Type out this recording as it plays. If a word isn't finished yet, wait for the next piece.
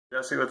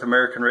Jesse with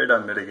American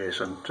Radon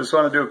Mitigation. Just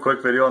want to do a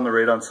quick video on the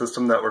radon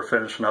system that we're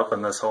finishing up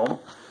in this home.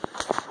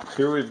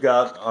 Here we've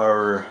got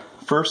our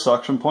first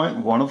suction point,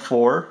 1 of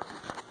 4.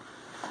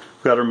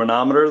 We've got our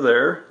manometer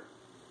there.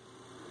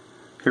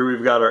 Here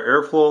we've got our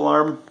airflow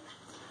alarm.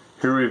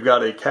 Here we've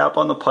got a cap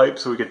on the pipe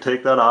so we can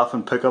take that off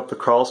and pick up the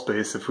crawl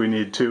space if we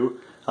need to.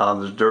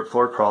 There's dirt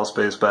floor crawl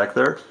space back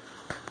there.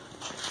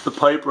 The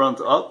pipe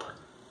runs up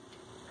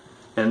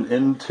and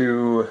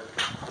into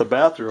the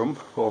bathroom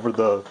over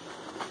the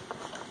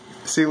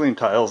ceiling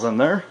tiles in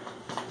there.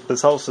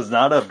 This house does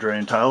not have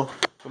drain tile,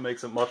 so it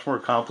makes it much more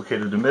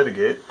complicated to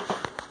mitigate,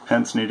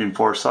 hence needing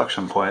 4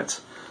 suction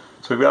points.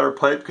 So we've got our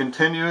pipe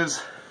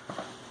continues,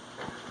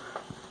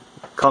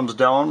 comes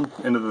down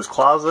into this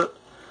closet.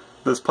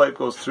 This pipe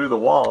goes through the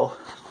wall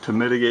to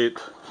mitigate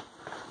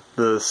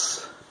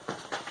this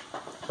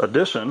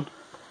addition.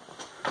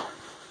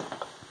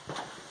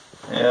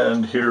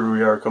 And here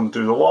we are coming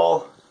through the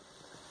wall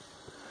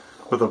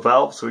with a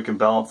valve so we can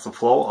balance the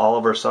flow. All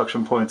of our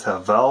suction points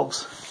have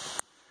valves.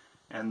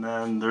 And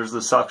then there's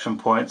the suction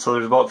point. So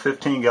there's about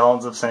 15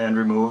 gallons of sand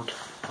removed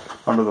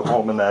under the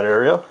home in that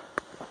area.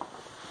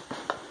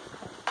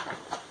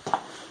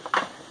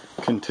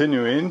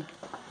 Continuing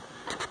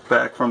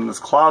back from this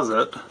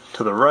closet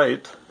to the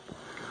right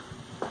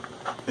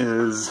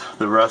is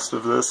the rest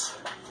of this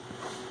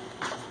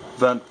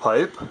vent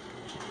pipe.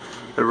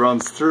 It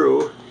runs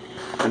through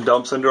and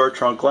dumps into our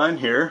trunk line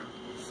here.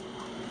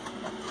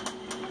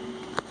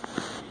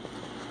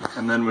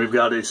 And then we've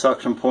got a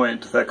suction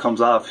point that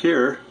comes off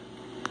here,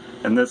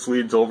 and this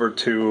leads over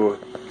to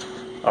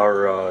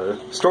our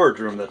storage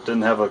room that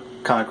didn't have a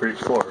concrete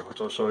floor, which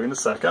I'll show you in a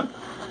second.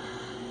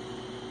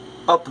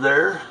 Up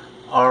there,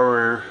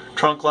 our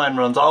trunk line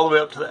runs all the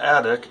way up to the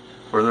attic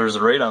where there's a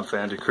radon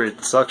fan to create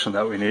the suction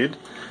that we need,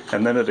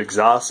 and then it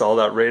exhausts all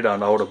that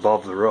radon out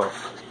above the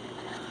roof.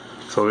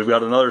 So we've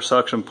got another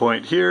suction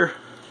point here,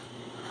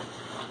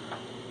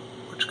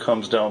 which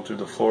comes down through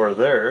the floor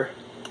there.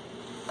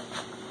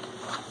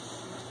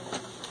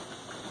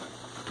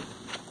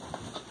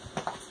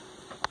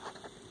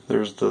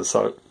 There's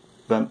the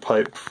vent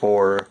pipe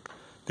for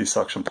the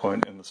suction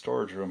point in the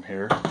storage room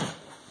here.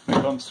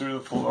 It comes through the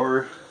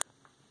floor,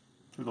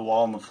 through the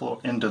wall and the floor,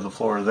 into the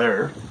floor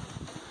there.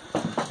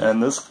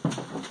 And this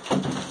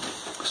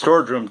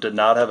storage room did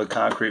not have a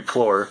concrete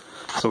floor,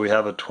 so we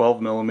have a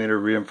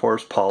 12mm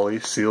reinforced poly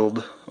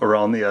sealed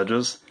around the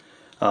edges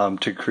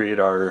to create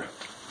our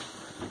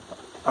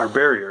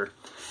barrier.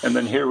 And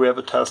then here we have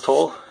a test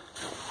hole.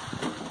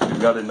 We've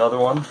got another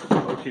one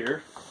out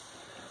here.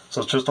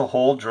 So it's just a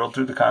hole drilled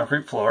through the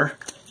concrete floor.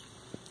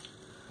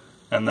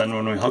 And then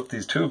when we hook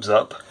these tubes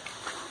up,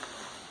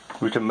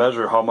 we can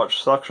measure how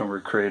much suction we're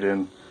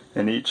creating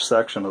in each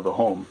section of the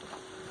home.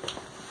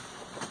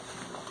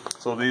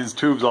 So these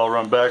tubes all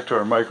run back to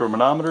our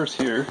micromanometers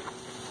here.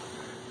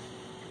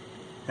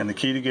 And the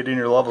key to getting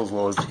your levels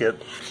low is to get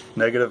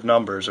negative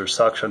numbers or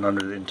suction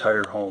under the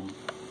entire home.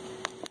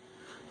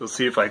 You'll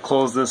see if I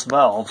close this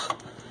valve,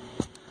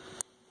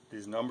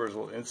 these numbers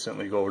will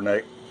instantly go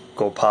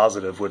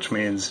positive, which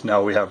means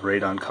now we have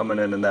radon coming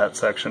in that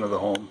section of the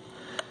home.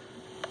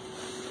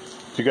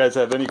 If you guys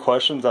have any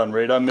questions on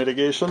radon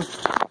mitigation,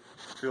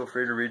 feel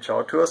free to reach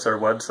out to us. Our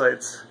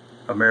website's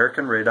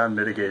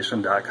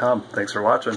AmericanRadonMitigation.com. Thanks for watching.